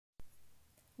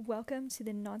Welcome to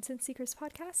the Nonsense Seekers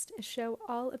podcast, a show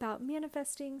all about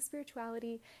manifesting,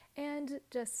 spirituality, and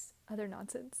just other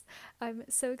nonsense. I'm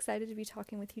so excited to be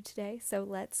talking with you today, so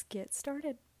let's get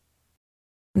started.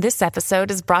 This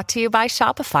episode is brought to you by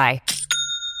Shopify.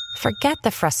 Forget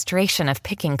the frustration of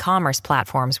picking commerce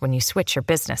platforms when you switch your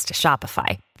business to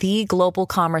Shopify, the global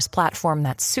commerce platform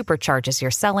that supercharges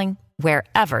your selling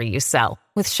wherever you sell.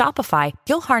 With Shopify,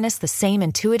 you'll harness the same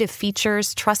intuitive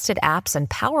features, trusted apps, and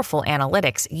powerful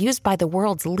analytics used by the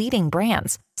world's leading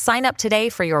brands. Sign up today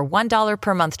for your $1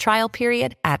 per month trial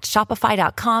period at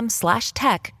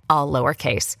shopify.com/tech, all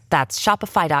lowercase. That's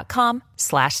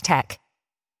shopify.com/tech.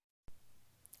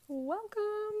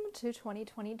 Welcome to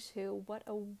 2022. What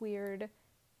a weird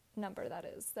number that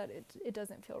is, that it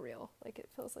doesn't feel real. Like it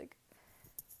feels like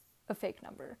a fake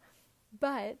number.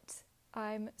 But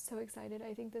I'm so excited.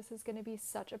 I think this is going to be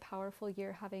such a powerful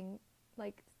year, having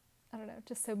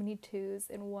just so many twos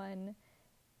in one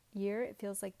year. It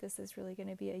feels like this is really going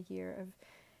to be a year of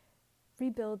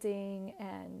rebuilding,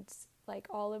 and like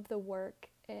all of the work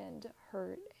and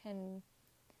hurt and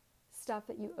stuff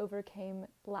that you overcame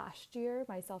last year,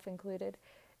 myself included,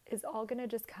 is all going to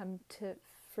just come to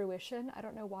fruition. I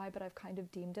don't know why, but I've kind of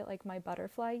deemed it like my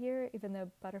butterfly year, even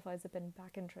though butterflies have been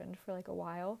back in trend for like a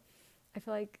while. I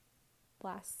feel like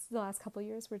the last couple of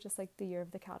years were just like the year of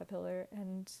the caterpillar,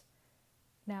 and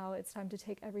now it's time to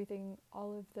take everything,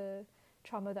 all of the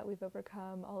trauma that we've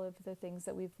overcome, all of the things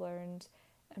that we've learned,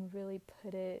 and really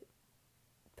put it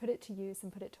to use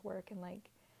and put it to work, and like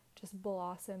just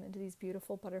blossom into these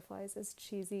beautiful butterflies. As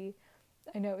cheesy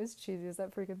as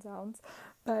that freaking sounds,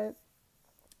 but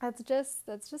that's just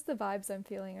the vibes I'm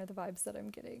feeling, or the vibes that I'm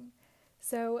getting.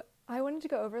 So I wanted to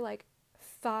go over like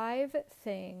 5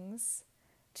 things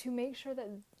to make sure that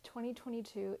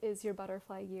 2022 is your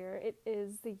butterfly year. It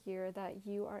is the year that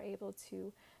you are able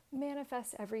to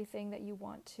manifest everything that you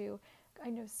want to. I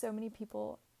know so many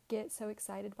people get so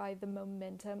excited by the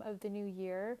momentum of the new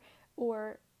year,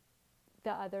 or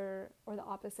the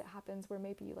opposite happens, where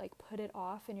maybe you like put it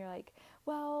off and you're like,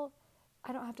 well,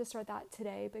 I don't have to start that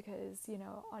today because,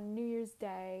 on New Year's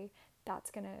Day, that's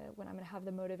when I'm gonna have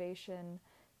the motivation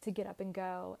to get up and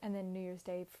go. And then New Year's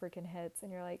Day freaking hits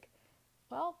and you're like,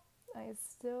 well, I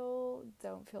still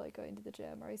don't feel like going to the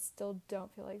gym, or I still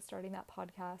don't feel like starting that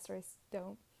podcast, or I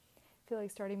don't feel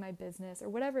like starting my business, or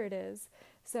whatever it is.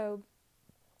 So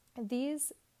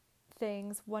these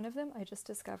things, one of them I just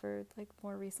discovered like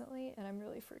more recently, and I'm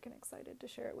really freaking excited to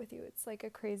share it with you. It's like a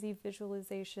crazy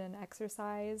visualization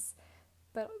exercise,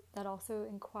 but that also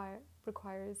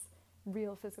requires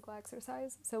real physical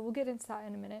exercise. So we'll get into that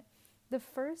in a minute. The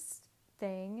first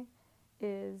thing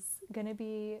is going to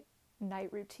be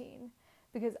night routine,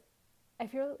 because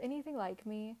if you're anything like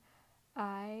me,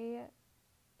 I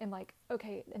am like,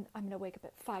 okay, and I'm going to wake up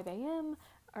at 5 a.m.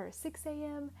 or 6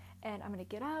 a.m. and I'm going to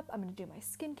get up, I'm going to do my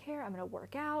skincare, I'm going to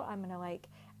work out, I'm going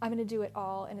to do it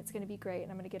all, and it's going to be great, and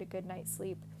I'm going to get a good night's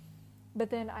sleep. But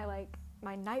then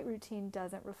my night routine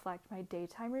doesn't reflect my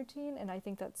daytime routine, and I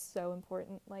think that's so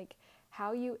important. Like,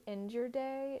 how you end your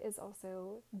day is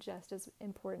also just as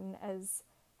important as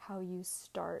how you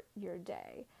start your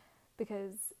day.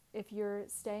 Because if you're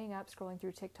staying up scrolling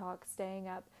through TikTok, staying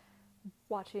up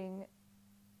watching,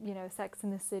 Sex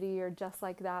in the City, or Just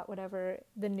Like That, whatever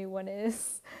the new one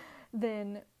is,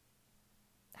 then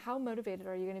how motivated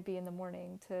are you going to be in the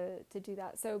morning to do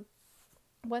that? So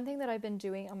one thing that I've been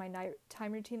doing on my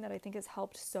nighttime routine that I think has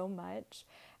helped so much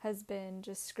has been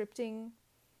just scripting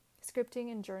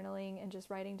and journaling, and just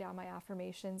writing down my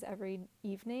affirmations every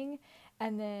evening,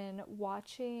 and then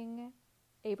watching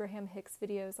Abraham Hicks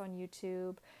videos on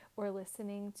YouTube, or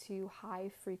listening to high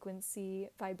frequency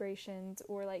vibrations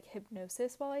or like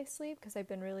hypnosis while I sleep, because I've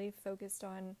been really focused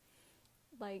on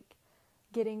like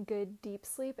getting good deep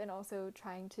sleep, and also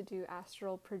trying to do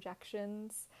astral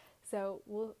projections. So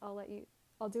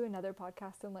I'll do another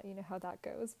podcast and let you know how that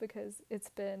goes, because it's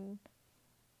been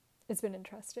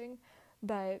interesting.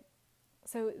 But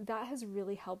so that has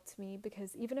really helped me,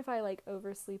 because even if I like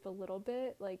oversleep a little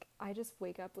bit, like I just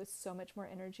wake up with so much more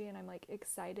energy, and I'm like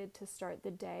excited to start the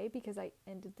day, because I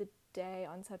ended the day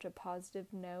on such a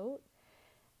positive note,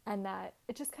 and that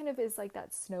it just kind of is like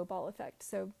that snowball effect.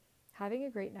 So having a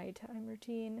great nighttime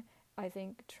routine, I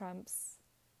think, trumps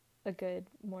a good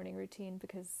morning routine,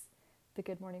 because the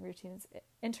good morning routine is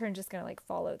in turn just gonna like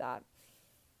follow that.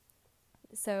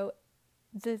 So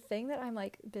the thing that I'm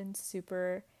like been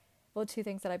two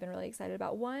things that I've been really excited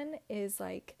about. One is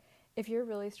like, if you're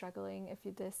really struggling, if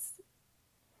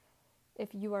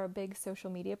you are a big social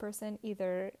media person,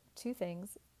 either two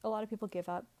things. A lot of people give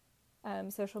up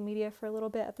social media for a little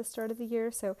bit at the start of the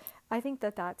year, so I think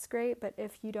that that's great. But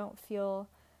if you don't feel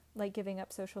like giving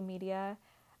up social media,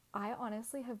 I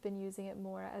honestly have been using it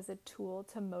more as a tool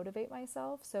to motivate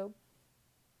myself. So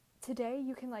today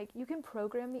you can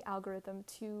program the algorithm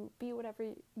to be whatever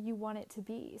you want it to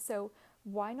be. So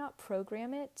why not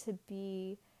program it to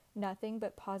be nothing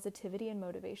but positivity and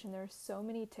motivation? There are so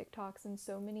many TikToks and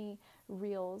so many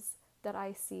reels that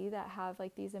I see that have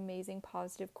like these amazing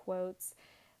positive quotes,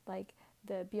 like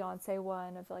the Beyonce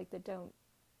one of like the don't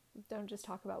just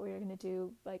talk about what you're going to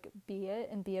do, like be it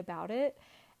and be about it.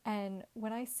 And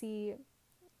when I'm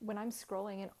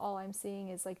scrolling and all I'm seeing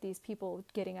is like these people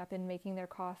getting up and making their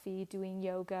coffee, doing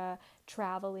yoga,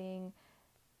 traveling,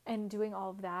 and doing all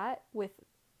of that with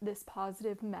this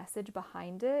positive message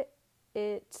behind it,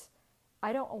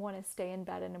 I don't want to stay in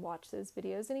bed and watch those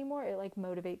videos anymore. It like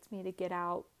motivates me to get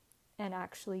out and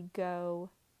actually go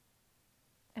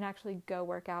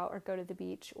work out or go to the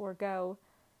beach or go,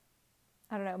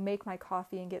 I don't know, make my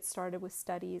coffee and get started with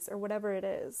studies or whatever it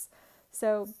is.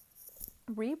 So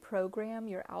reprogram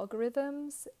your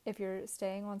algorithms if you're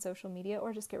staying on social media,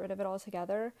 or just get rid of it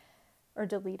altogether or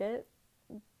delete it,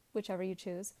 whichever you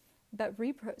choose. But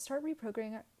start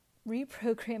reprogramming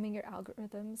your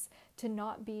algorithms to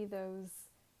not be those,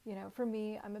 for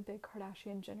me, I'm a big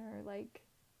Kardashian Jenner like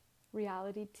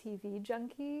reality TV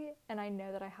junkie, and I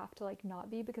know that I have to like not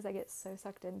be, because I get so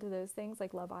sucked into those things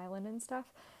like Love Island and stuff.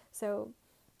 So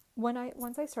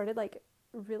once I started like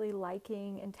really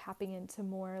liking and tapping into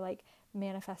more like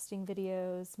manifesting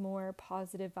videos, more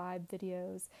positive vibe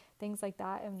videos, things like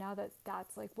that, and now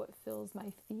that's like what fills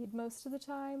my feed most of the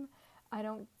time, I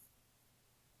don't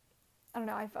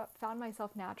know, I've found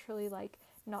myself naturally like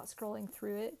not scrolling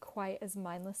through it quite as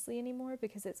mindlessly anymore,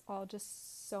 because it's all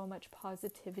just so much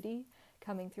positivity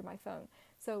coming through my phone.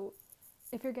 So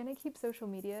if you're gonna keep social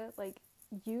media, like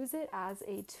use it as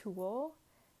a tool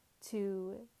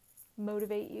to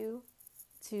motivate you,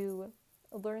 to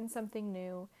learn something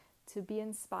new, to be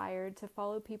inspired, to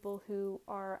follow people who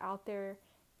are out there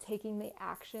taking the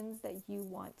actions that you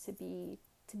want to be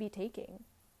taking.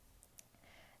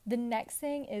 The next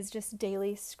thing is just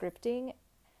daily scripting.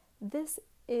 This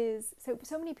is,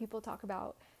 so many people talk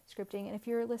about scripting, and if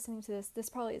you're listening to this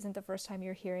probably isn't the first time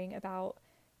you're hearing about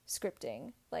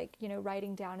scripting, like,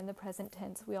 writing down in the present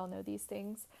tense. We all know these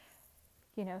things,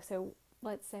 so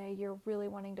let's say you're really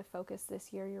wanting to focus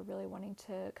this year, you're really wanting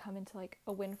to come into like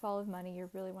a windfall of money,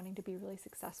 you're really wanting to be really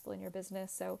successful in your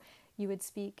business. So you would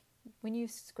when you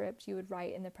script, you would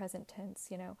write in the present tense,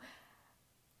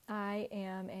 I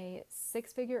am a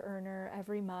 6-figure earner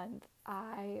every month.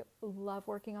 I love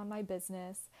working on my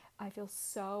business. I feel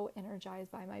so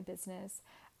energized by my business.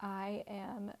 I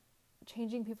am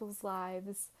changing people's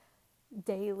lives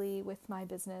daily with my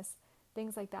business,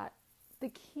 things like that. The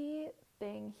key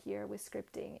thing here with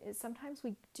scripting is sometimes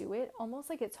we do it almost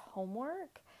like it's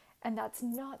homework, and that's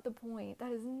not the point.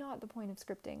 That is not the point of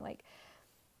scripting. Like,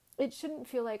 it shouldn't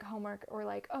feel like homework or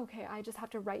like, okay, I just have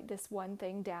to write this one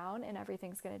thing down and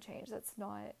everything's going to change.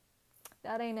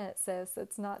 That ain't it, sis.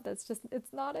 It's not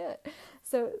it.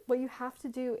 So what you have to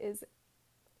do is,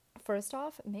 first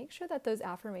off, make sure that those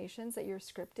affirmations that you're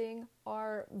scripting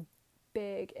are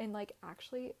big and like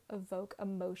actually evoke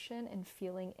emotion and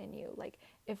feeling in you. Like,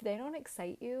 if they don't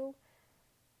excite you,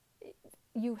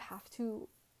 you have to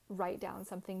write down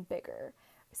something bigger.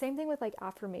 Same thing with like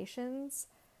affirmations.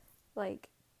 Like,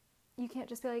 you can't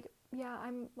just be like, yeah,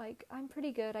 I'm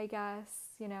pretty good, I guess,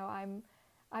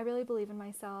 I really believe in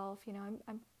myself,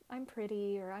 I'm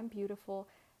pretty, or I'm beautiful.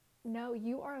 No,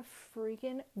 you are a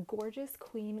freaking gorgeous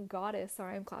queen goddess.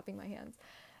 Sorry, I'm clapping my hands.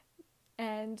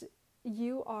 And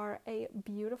you are a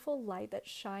beautiful light that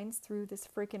shines through this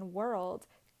freaking world.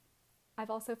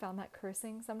 I've also found that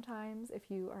cursing sometimes,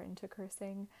 if you are into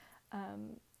cursing,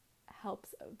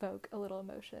 helps evoke a little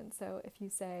emotion. So if you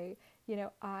say,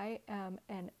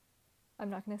 I'm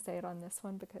not going to say it on this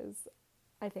one because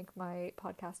I think my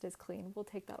podcast is clean. We'll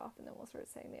take that off and then we'll start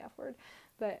saying the F word.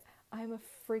 But I'm a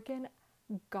freaking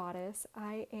goddess.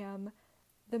 I am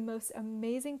the most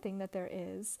amazing thing that there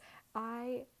is.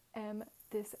 I am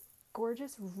this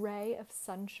gorgeous ray of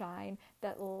sunshine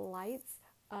that lights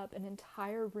up an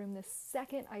entire room the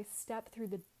second I step through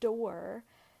the door.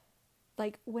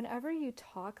 Like, whenever you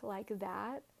talk like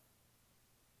that,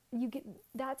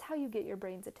 that's how you get your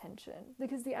brain's attention.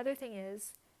 Because the other thing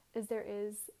is there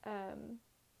is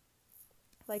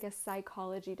like a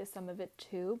psychology to some of it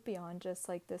too, beyond just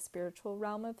like the spiritual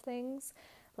realm of things.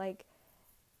 Like,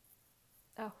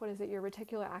 what is it, your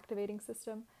reticular activating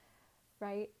system,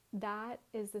 right? That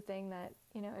is the thing that,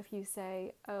 if you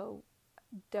say, oh,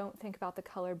 don't think about the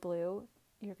color blue,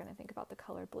 you're going to think about the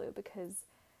color blue, because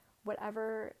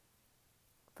whatever,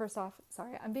 first off,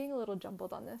 sorry, I'm being a little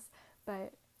jumbled on this,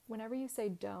 but whenever you say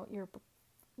don't,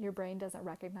 your brain doesn't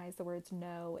recognize the words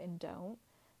no and don't.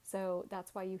 So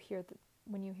that's why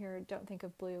when you hear don't think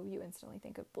of blue, you instantly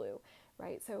think of blue,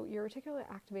 right? So your reticular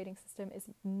activating system is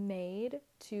made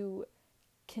to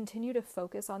continue to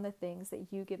focus on the things that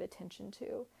you give attention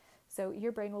to. So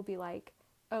your brain will be like,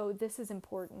 oh, this is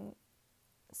important,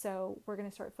 so we're going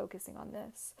to start focusing on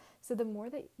this. So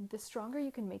the stronger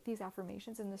you can make these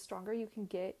affirmations, and the stronger you can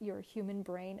get your human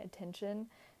brain attention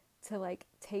to like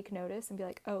take notice and be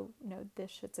like, oh no,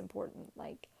 this shit's important.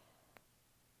 Like,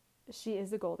 she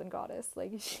is a golden goddess.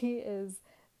 Like, she is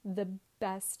the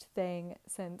best thing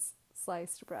since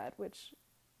sliced bread, which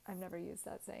I've never used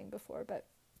that saying before, but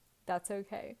that's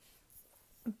okay.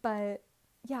 But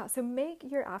yeah, so make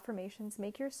your affirmations,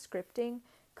 make your scripting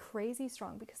crazy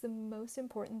strong, because the most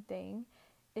important thing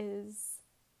is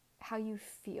how you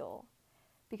feel.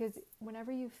 Because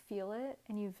whenever you feel it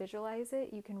and you visualize it,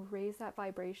 you can raise that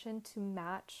vibration to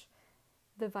match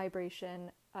the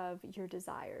vibration of your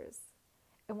desires.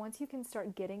 And once you can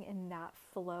start getting in that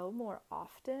flow more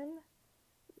often,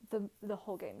 the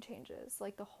whole game changes.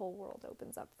 Like, the whole world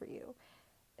opens up for you.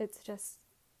 It's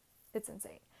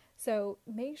insane. So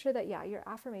make sure that, your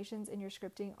affirmations and your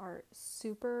scripting are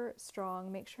super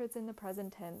strong. Make sure it's in the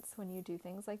present tense when you do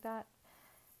things like that,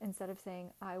 instead of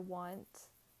saying I want,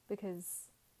 because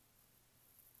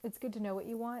it's good to know what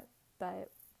you want,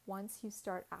 but once you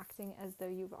start acting as though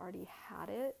you've already had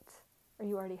it, or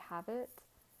you already have it,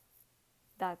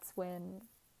 that's when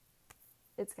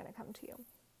it's going to come to you.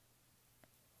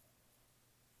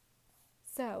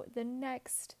 So the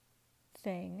next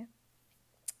thing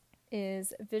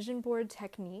is vision board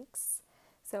techniques.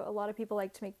 So a lot of people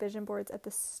like to make vision boards at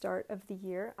the start of the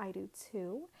year. I do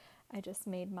too. I just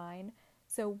made mine.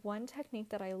 So one technique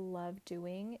that I love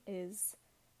doing is,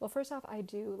 well, first off, I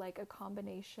do like a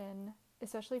combination,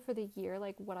 especially for the year,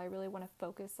 like what I really want to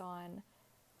focus on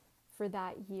for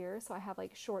that year. So I have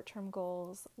like short-term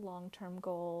goals, long-term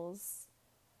goals,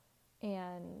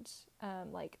 and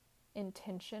like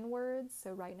intention words.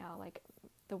 So right now, like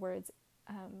the words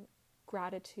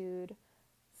gratitude,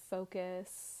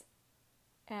 focus,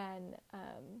 and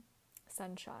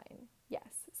sunshine. Yes,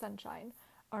 sunshine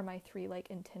are my 3 like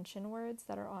intention words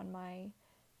that are on my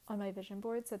vision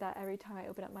board, so that every time I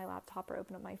open up my laptop or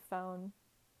open up my phone,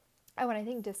 when I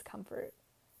think discomfort,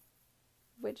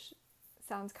 which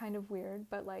sounds kind of weird,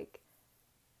 but like,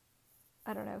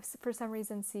 I don't know, for some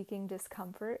reason seeking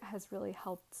discomfort has really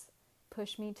helped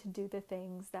push me to do the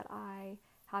things that I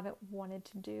haven't wanted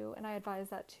to do. And I advise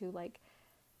that too, like,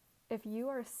 if you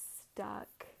are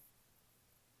stuck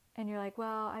and you're like,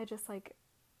 well, I just like,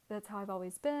 that's how I've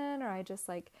always been, or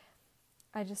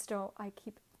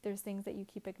there's things that you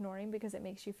keep ignoring because it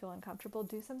makes you feel uncomfortable,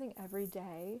 do something every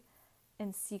day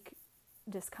and seek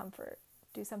discomfort.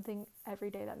 Do something every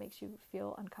day that makes you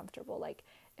feel uncomfortable. Like,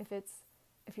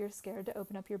 if you're scared to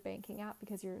open up your banking app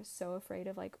because you're so afraid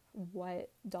of like what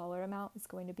dollar amount is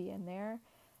going to be in there,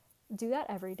 do that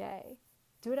every day.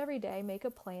 Do it every day, make a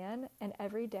plan, and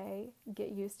every day get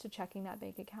used to checking that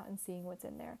bank account and seeing what's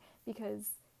in there.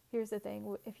 Because here's the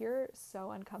thing, if you're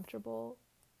so uncomfortable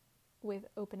with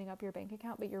opening up your bank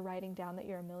account, but you're writing down that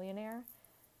you're a millionaire,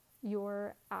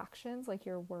 your actions, like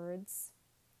your words,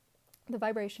 the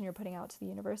vibration you're putting out to the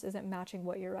universe isn't matching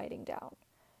what you're writing down,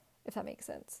 if that makes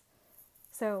sense.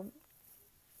 So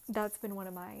that's been one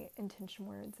of my intention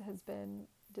words, has been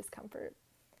discomfort.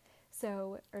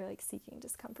 So, or like seeking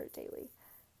discomfort daily.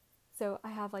 So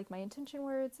I have like my intention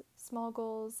words, small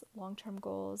goals, long-term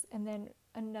goals, and then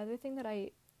another thing that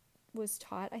I was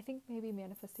taught, I think maybe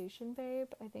Manifestation Babe,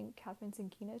 I think Catherine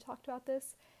Zinkina talked about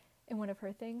this in one of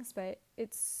her things, but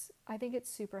I think it's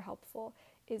super helpful,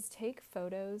 is take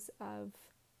photos of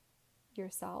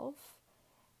yourself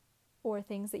or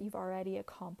things that you've already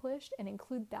accomplished and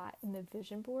include that in the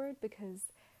vision board, because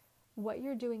what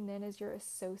you're doing then is you're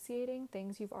associating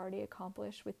things you've already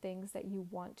accomplished with things that you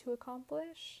want to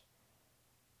accomplish.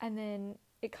 And then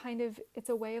it's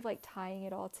a way of like tying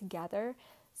it all together,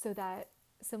 so that,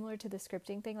 similar to the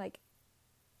scripting thing, like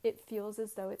it feels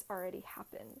as though it's already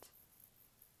happened,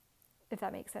 if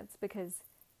that makes sense, because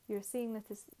you're seeing that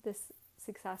this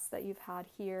success that you've had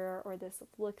here, or this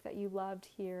look that you loved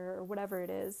here, or whatever it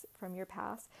is from your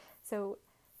past. So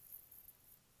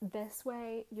this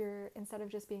way, you're, instead of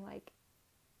just being like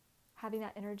having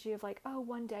that energy of like, oh,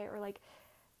 one day, or like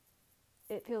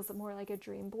it feels more like a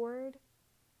dream board,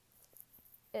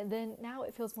 and then now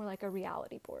it feels more like a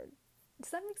reality board.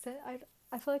 Does that make sense?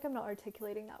 I feel like I'm not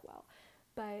articulating that well,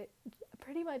 but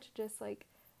pretty much just like,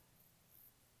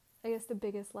 I guess the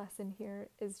biggest lesson here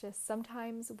is just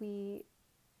sometimes we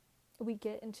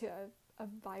get into a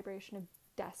vibration of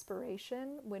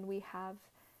desperation when we have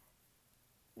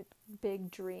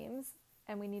big dreams,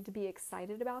 and we need to be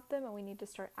excited about them, and we need to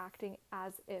start acting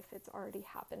as if it's already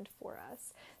happened for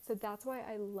us. So that's why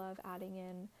I love adding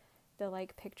in the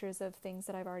like pictures of things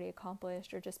that I've already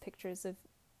accomplished, or just pictures of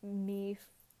me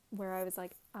where I was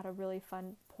like at a really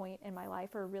fun point in my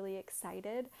life or really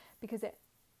excited, because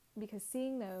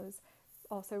seeing those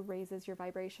also raises your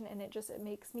vibration, and it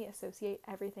makes me associate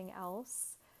everything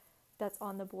else that's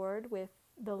on the board with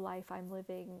the life I'm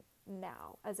living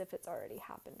now, as if it's already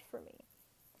happened for me.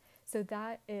 So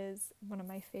that is one of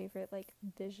my favorite like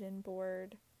vision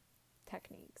board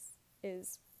techniques,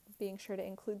 is being sure to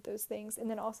include those things, and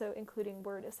then also including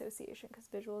word association, because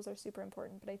visuals are super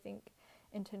important, but I think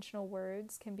intentional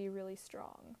words can be really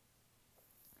strong.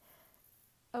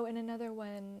 Oh, and another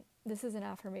one, this is an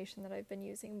affirmation that I've been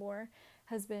using more,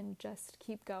 has been just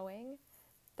keep going.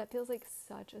 That feels like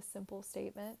such a simple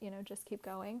statement, just keep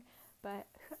going. But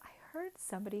I heard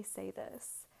somebody say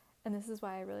this, and this is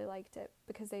why I really liked it,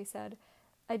 because they said,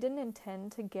 I didn't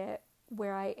intend to get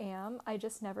where I am, I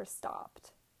just never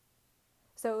stopped.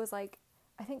 So it was like,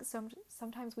 I think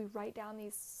sometimes we write down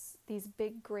these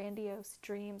big grandiose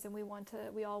dreams, and we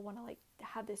all want to like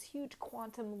have this huge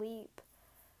quantum leap,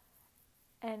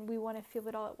 and we want to feel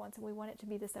it all at once, and we want it to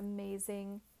be this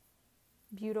amazing,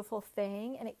 beautiful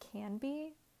thing, and it can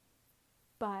be,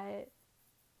 but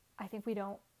I think we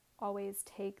don't always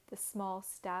take the small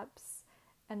steps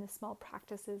and the small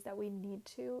practices that we need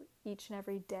to each and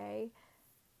every day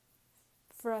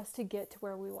for us to get to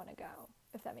where we want to go,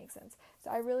 if that makes sense. So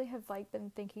I really have like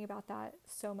been thinking about that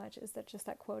so much, is that just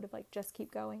that quote of like, just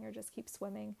keep going, or just keep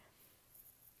swimming,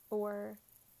 or,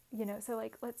 so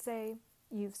like, let's say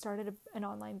you've started an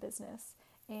online business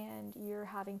and you're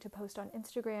having to post on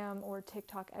Instagram or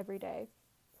TikTok every day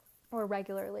or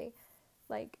regularly.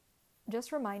 Like,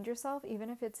 just remind yourself, even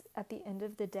if it's at the end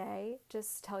of the day,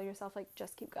 just tell yourself like,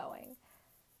 just keep going.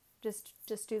 Just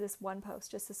do this one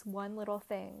post, just this one little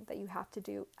thing that you have to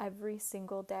do every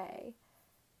single day.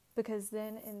 Because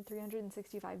then in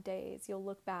 365 days, you'll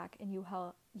look back and you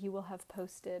will have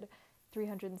posted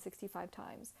 365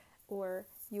 times, or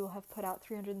you will have put out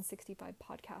 365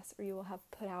 podcasts, or you will have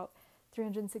put out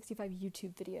 365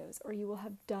 YouTube videos, or you will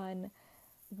have done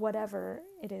whatever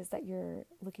it is that you're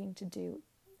looking to do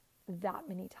that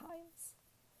many times.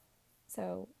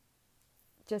 So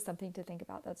just something to think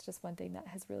about. That's just one thing that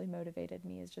has really motivated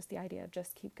me, is just the idea of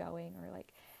just keep going, or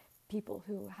like people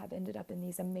who have ended up in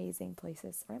these amazing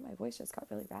places. Sorry, my voice just got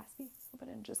really raspy. Hope I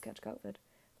didn't just catch COVID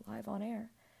live on air.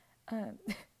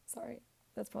 Sorry,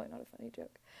 that's probably not a funny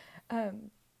joke.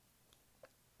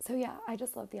 So yeah, I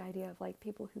just love the idea of like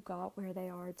people who got where they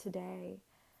are today.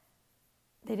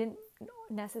 They didn't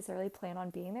necessarily plan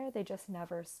on being there. They just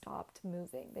never stopped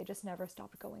moving. They just never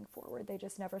stopped going forward. They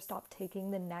just never stopped taking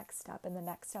the next step and the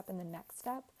next step and the next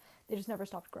step. They just never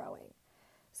stopped growing.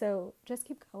 So just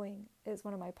keep going is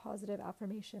one of my positive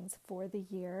affirmations for the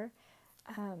year.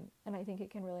 And I think it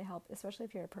can really help, especially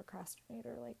if you're a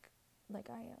procrastinator like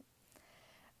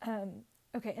I am.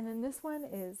 Okay, and then this one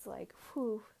is like,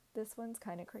 this one's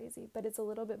kind of crazy, but it's a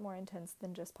little bit more intense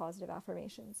than just positive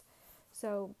affirmations.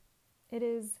 So it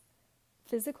is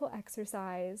physical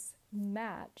exercise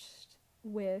matched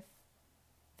with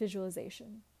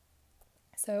visualization.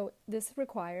 So this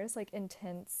requires like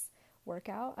intense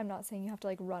workout. I'm not saying you have to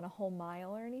like run a whole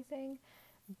mile or anything,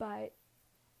 but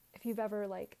if you've ever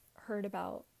like heard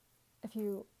about, if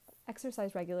you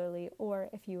exercise regularly, or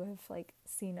if you have like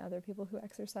seen other people who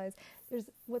exercise, there's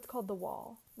what's called the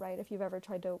wall, right? If you've ever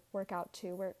tried to work out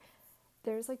too, where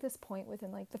there's like this point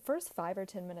within like the first 5 or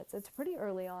 10 minutes, it's pretty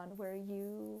early on, where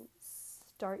you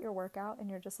start your workout and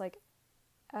you're just like,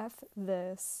 F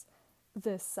this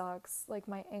sucks, like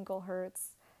my ankle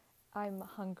hurts, I'm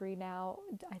hungry now,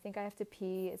 I think I have to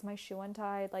pee, is my shoe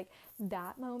untied? Like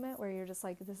that moment where you're just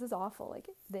like, this is awful, like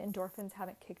the endorphins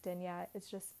haven't kicked in yet, it's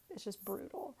just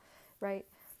brutal, right?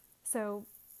 So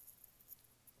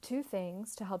 2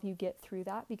 things to help you get through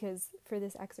that, because for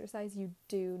this exercise you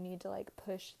do need to like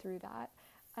push through that.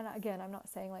 And again, I'm not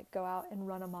saying like go out and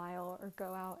run a mile or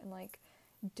go out and like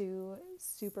do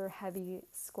super heavy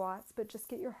squats, but just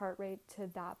get your heart rate to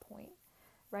that point,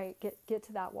 right? Get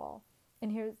to that wall.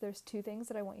 And there's 2 things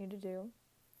that I want you to do.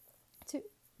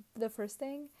 The first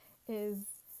thing is,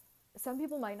 some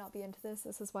people might not be into this.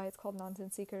 This is why it's called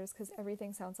Nonsense Seekers, because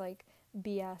everything sounds like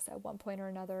BS at one point or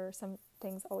another. Some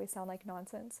things always sound like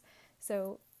nonsense.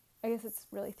 So I guess it's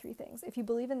really 3 things. If you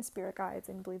believe in spirit guides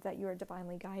and believe that you are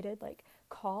divinely guided, like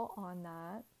call on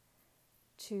that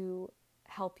to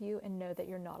help you and know that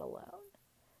you're not alone.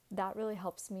 That really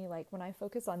helps me. Like when I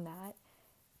focus on that,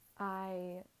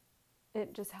 I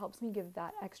it just helps me give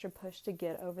that extra push to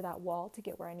get over that wall to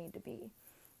get where I need to be.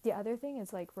 The other thing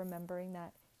is like remembering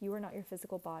that you are not your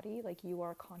physical body, like you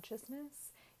are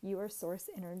consciousness, you are source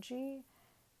energy,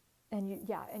 and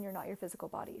and you're not your physical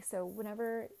body. So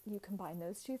whenever you combine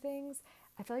those two things,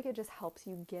 I feel like it just helps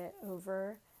you get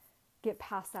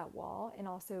past that wall and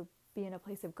also be in a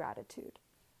place of gratitude.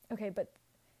 Okay, but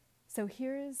so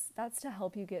that's to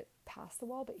help you get past the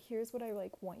wall, but here's what I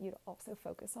like want you to also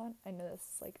focus on. I know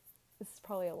this is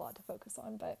probably a lot to focus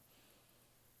on, but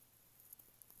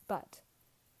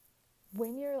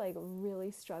when you're like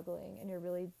really struggling and you're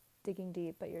really digging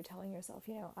deep, but you're telling yourself,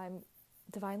 I'm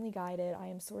divinely guided, I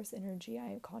am source energy, I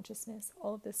am consciousness,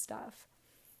 all of this stuff.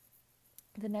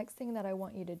 The next thing that I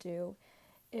want you to do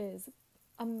is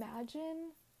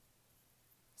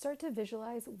start to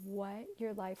visualize what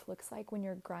your life looks like when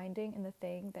you're grinding in the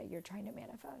thing that you're trying to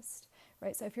manifest,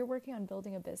 right? So if you're working on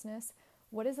building a business,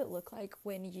 what does it look like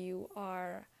when you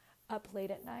are up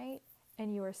late at night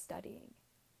and you are studying?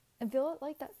 And feel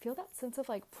that sense of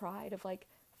like pride of like,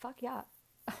 fuck yeah.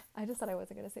 I just said I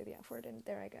wasn't going to say the F word, and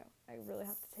there I go. I really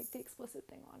have to take the explicit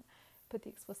thing on. Put the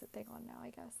explicit thing on now,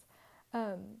 I guess.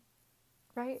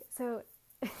 Right? So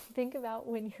think about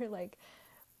when you're like,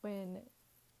 when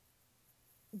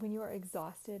you are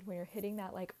exhausted, when you're hitting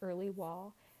that like early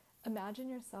wall, imagine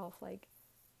yourself like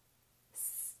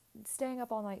staying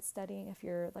up all night studying if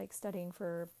you're like studying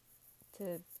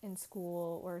in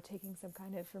school or taking some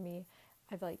kind of, for me,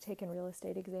 I've like taken real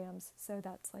estate exams, so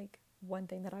that's like one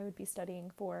thing that I would be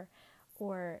studying for.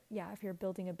 Or if you're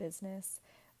building a business,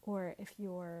 or if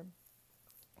you're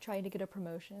trying to get a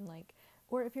promotion, like,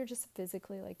 or if you're just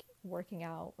physically like working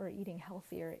out or eating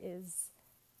healthier is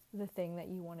the thing that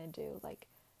you want to do, like,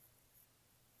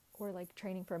 or like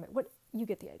training for what, you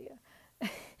get the idea.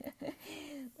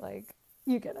 Like,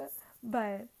 you get it.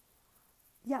 But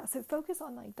yeah, so focus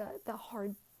on like the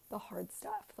hard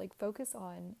stuff. Like, focus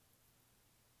on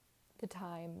the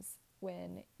times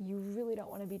when you really don't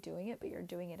want to be doing it, but you're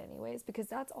doing it anyways, because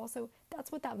that's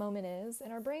what that moment is.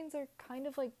 And our brains are kind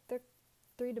of like, they're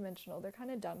three-dimensional. They're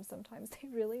kind of dumb sometimes. They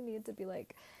really need to be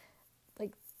like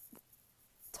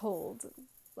told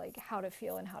like how to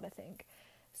feel and how to think.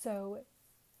 So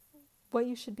what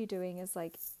you should be doing is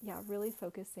like, really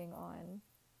focusing on,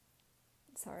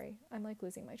 sorry, I'm like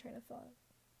losing my train of thought.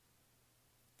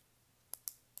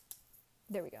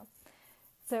 There we go.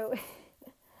 So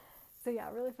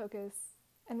really focus,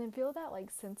 and then feel that like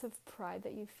sense of pride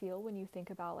that you feel when you think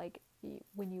about like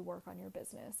when you work on your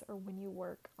business, or when you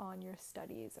work on your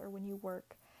studies, or when you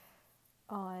work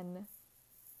on,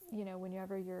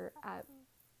 whenever you're at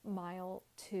mile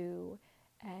 2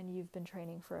 and you've been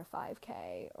training for a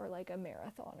 5K or like a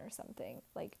marathon or something.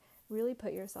 Like, really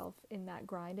put yourself in that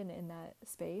grind and in that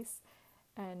space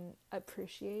and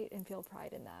appreciate and feel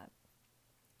pride in that.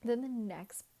 Then the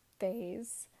next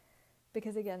phase,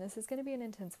 because again, this is going to be an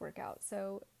intense workout,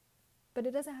 but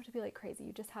it doesn't have to be like crazy.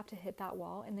 You just have to hit that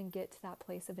wall and then get to that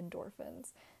place of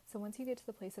endorphins. So once you get to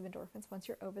the place of endorphins, once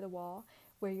you're over the wall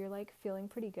where you're like feeling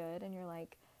pretty good, and you're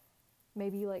like,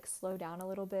 maybe you like slow down a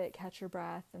little bit, catch your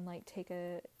breath, and like take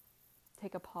a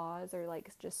pause, or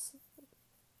like just,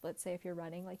 let's say if you're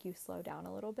running, like you slow down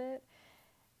a little bit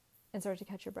and start to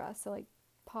catch your breath. So like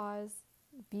pause,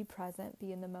 be present,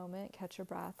 be in the moment, catch your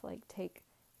breath, like take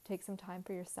some time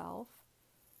for yourself.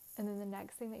 And then the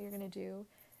next thing that you're going to do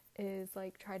is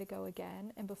like try to go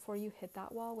again. And before you hit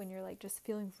that wall, when you're like just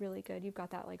feeling really good, you've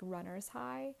got that like runner's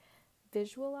high,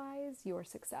 visualize your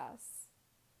success.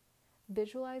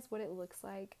 Visualize what it looks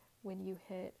like when you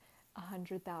hit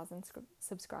 100,000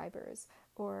 subscribers,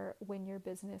 or when your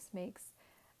business makes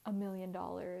 $1 million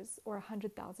or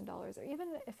 $100,000, or even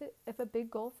if a big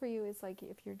goal for you is like,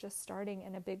 if you're just starting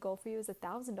and a big goal for you is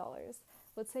 $1,000.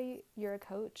 Let's say you're a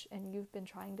coach and you've been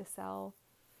trying to sell,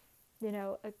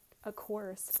 a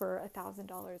course for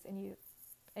 $1,000,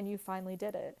 and you finally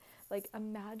did it. Like,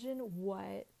 imagine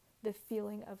what the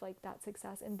feeling of like that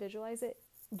success, and visualize it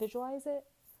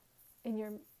in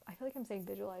your, I feel like I'm saying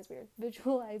visualize weird.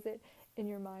 Visualize it in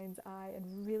your mind's eye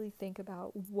and really think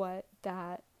about what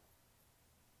that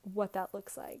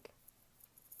looks like.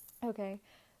 Okay?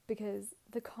 Because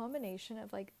the combination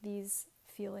of like these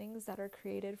feelings that are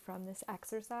created from this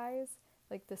exercise,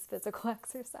 like this physical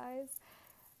exercise,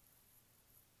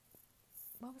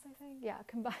 what was I saying? Yeah,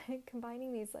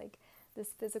 combining these, like this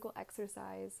physical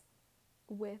exercise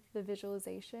with the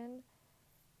visualization,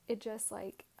 it just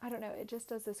like, I don't know, it just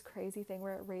does this crazy thing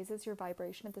where it raises your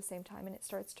vibration at the same time, and it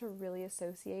starts to really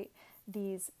associate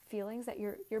these feelings that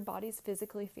your body's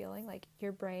physically feeling. Like,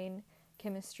 your brain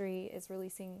chemistry is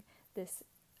releasing this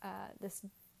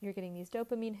you're getting these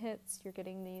dopamine hits, you're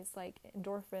getting these like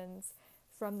endorphins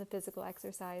from the physical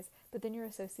exercise, but then you're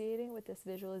associating it with this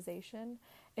visualization,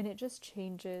 and it just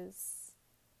changes.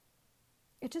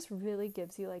 It just really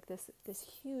gives you like this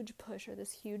huge push or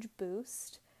this huge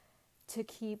boost to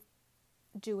keep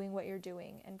doing what you're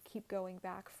doing and keep going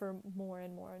back for more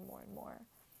and more and more and more.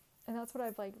 And that's what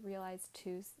I've like realized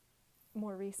too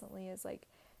more recently is like,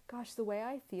 gosh, the way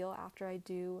I feel after I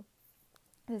do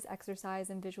this exercise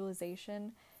and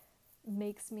visualization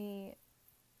makes me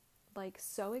like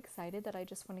so excited that I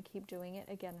just want to keep doing it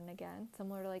again and again,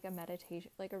 similar to like a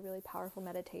meditation, like a really powerful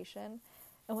meditation.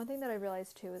 And one thing that I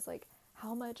realized too is like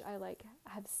how much I like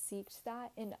have seeked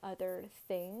that in other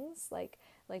things, like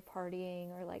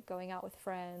partying or like going out with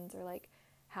friends or like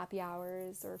happy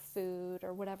hours or food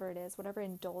or whatever it is, whatever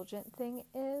indulgent thing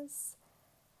is.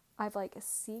 I've like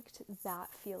seeked that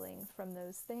feeling from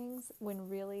those things when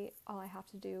really all I have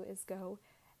to do is go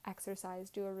exercise,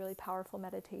 do a really powerful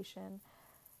meditation,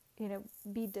 you know,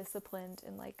 be disciplined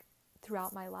and like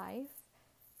throughout my life.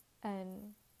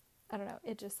 And I don't know,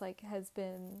 it just like has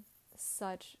been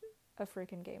such a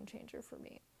freaking game changer for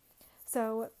me.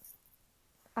 So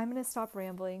I'm going to stop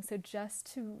rambling. So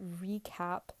just to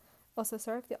recap, also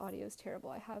sorry if the audio is terrible.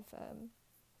 I have,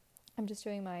 I'm just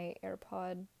doing my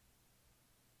AirPod,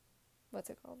 what's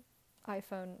it called?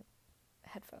 iPhone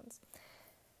headphones.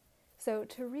 So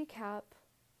to recap,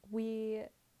 we,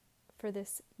 for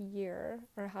this year,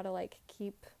 or how to like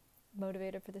keep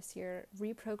motivated for this year,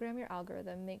 reprogram your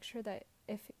algorithm, make sure that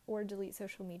or delete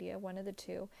social media, one of the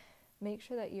two, make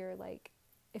sure that you're like,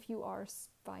 if you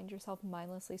find yourself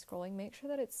mindlessly scrolling, make sure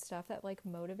that it's stuff that like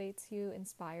motivates you,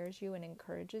 inspires you, and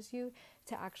encourages you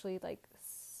to actually like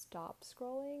stop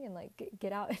scrolling and like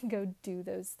get out and go do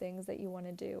those things that you want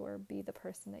to do, or be the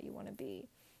person that you want to be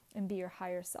and be your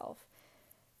higher self.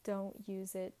 Don't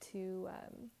use it to,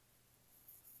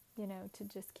 you know, to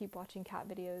just keep watching cat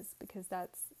videos because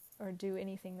or do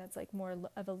anything that's like more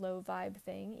of a low vibe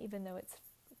thing, even though it's,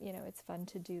 you know, it's fun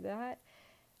to do that.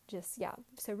 Just, yeah.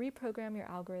 So reprogram your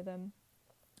algorithm.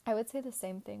 I would say the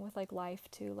same thing with like life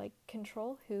too, like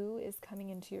control who is coming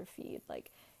into your feed,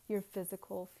 like your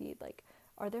physical feed. Like,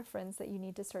 are there friends that you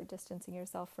need to start distancing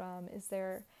yourself from?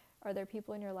 Are there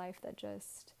people in your life that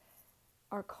just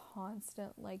are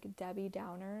constant like Debbie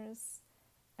Downers,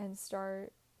 and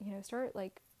start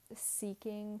like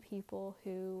seeking people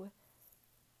who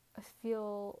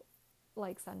feel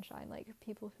like sunshine, like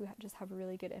people who just have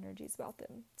really good energies about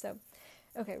them. So,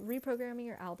 okay, reprogramming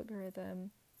your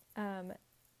algorithm,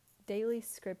 daily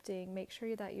scripting, make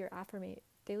sure that your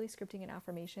daily scripting and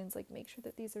affirmations, like make sure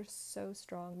that these are so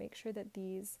strong, make sure that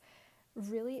these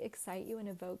really excite you and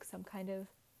evoke some kind of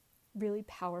really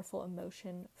powerful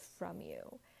emotion from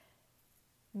you.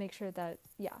 Make sure that,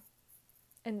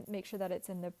 and make sure that it's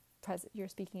in the present, you're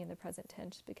speaking in the present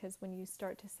tense, because when you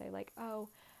start to say like, oh,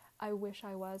 I wish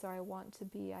I was, or I want to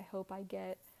be, I hope I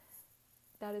get,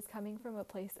 that is coming from a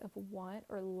place of want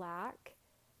or lack,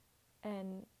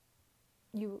 and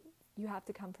you have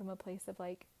to come from a place of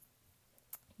like,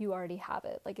 you already have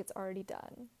it, like it's already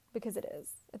done, because it is,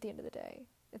 at the end of the day.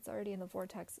 It's already in the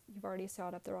vortex. You've already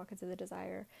shot up the rockets of the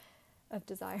desire,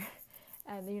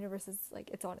 and the universe is like,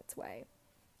 it's on its way.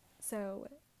 So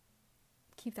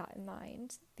keep that in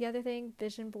mind. The other thing,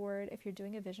 vision board. If you're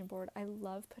doing a vision board, I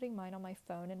love putting mine on my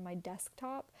phone and my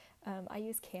desktop. I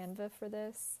use Canva for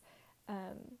this.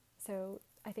 So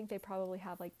I think they probably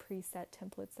have like preset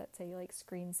templates that say like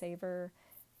screensaver,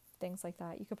 things like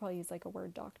that. You could probably use like a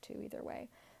Word doc too, either way.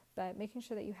 But making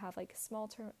sure that you have like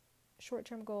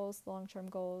short-term goals, long-term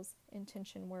goals,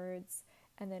 intention words,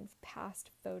 and then past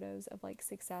photos of like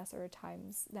success or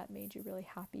times that made you really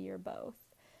happy, or both.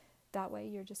 That way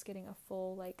you're just getting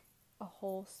a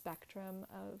whole spectrum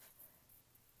of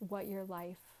what your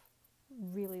life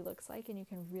really looks like, and you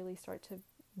can really start to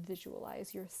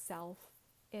visualize yourself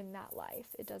in that life.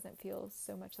 It doesn't feel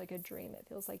so much like a dream. It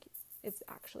feels like it's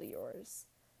actually yours.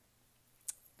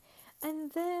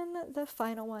 And then the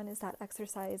final one is that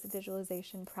exercise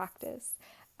visualization practice.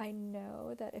 I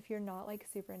know that if you're not like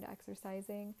super into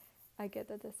exercising, I get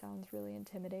that this sounds really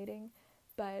intimidating,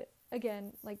 but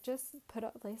again, like just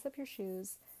lace up your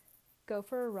shoes, go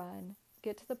for a run,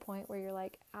 get to the point where you're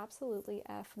like, absolutely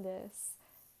F this,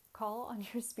 call on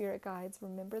your spirit guides,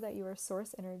 remember that you are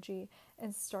source energy,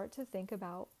 and start to think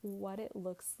about what it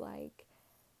looks like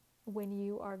when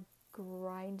you are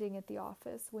grinding at the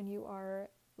office, when you are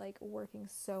like working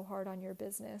so hard on your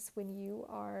business, when you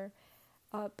are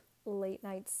up late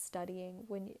nights studying,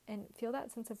 and feel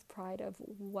that sense of pride of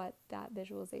what that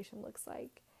visualization looks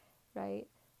like, right?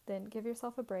 Then give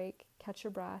yourself a break, catch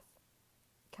your breath,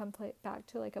 come back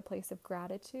to like a place of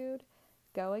gratitude,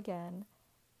 go again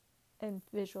and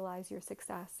visualize your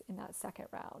success in that second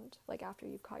round, like after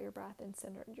you've caught your breath and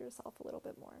centered yourself a little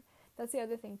bit more. That's the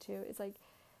other thing too, is like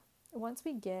once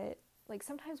we get, like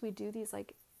sometimes we do these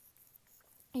like,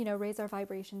 you know, raise our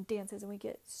vibration dances and we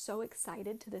get so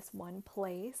excited to this one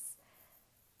place.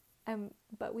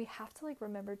 But we have to like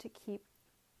remember to keep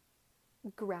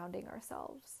grounding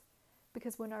ourselves,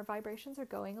 because when our vibrations are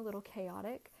going a little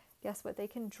chaotic, guess what? They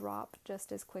can drop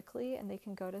just as quickly, and they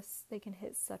can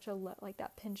hit such a low, like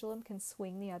that pendulum can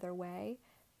swing the other way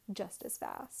just as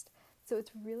fast. So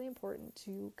it's really important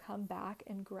to come back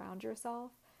and ground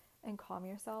yourself and calm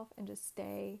yourself and just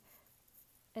stay,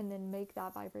 and then make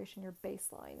that vibration your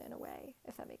baseline in a way,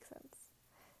 if that makes sense.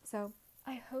 So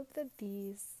I hope that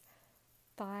these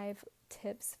 5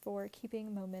 tips for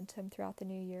keeping momentum throughout the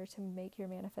new year to make your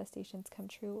manifestations come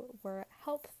true were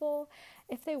helpful.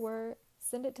 If they were,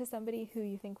 send it to somebody who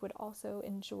you think would also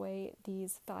enjoy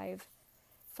these five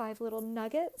little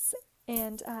nuggets.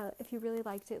 And if you really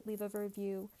liked it, leave a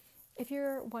review. If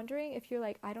you're wondering, if you're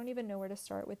like, I don't even know where to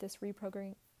start with this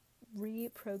reprogramming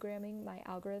my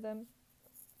algorithm,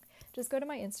 just go to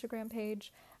my Instagram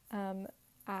page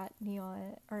at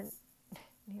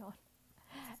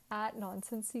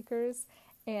Nonsense Seekers,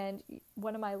 and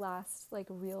one of my last like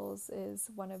reels is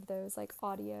one of those like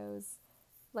audios,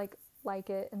 like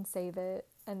it and save it,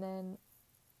 and then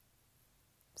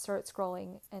start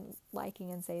scrolling and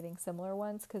liking and saving similar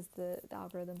ones, because the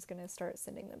algorithm's going to start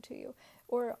sending them to you.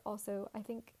 Or also, I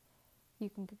think you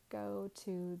can go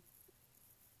to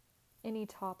any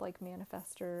top like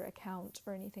manifester account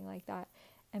or anything like that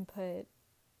and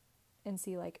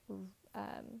see like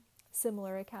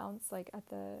similar accounts like at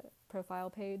the profile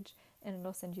page, and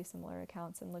it'll send you similar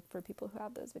accounts, and look for people who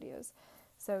have those videos.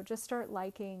 So just start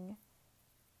liking.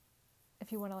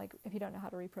 If you want to, like, if you don't know how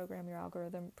to reprogram your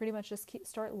algorithm, pretty much just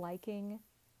start liking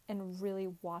and really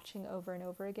watching over and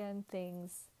over again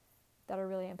things that are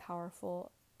really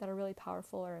powerful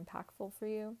or impactful for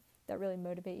you, that really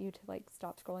motivate you to like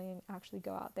stop scrolling and actually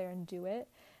go out there and do it,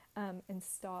 and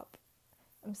stop.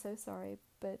 I'm so sorry,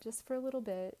 but just for a little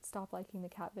bit, stop liking the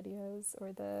cat videos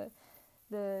or the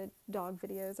dog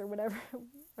videos or whatever,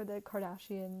 or the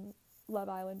Kardashian Love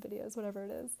Island videos, whatever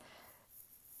it is.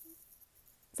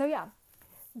 So yeah,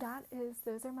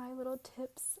 those are my little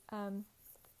tips.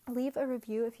 Leave a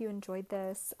review if you enjoyed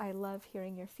this. I love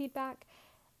hearing your feedback,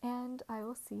 and I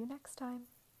will see you next time.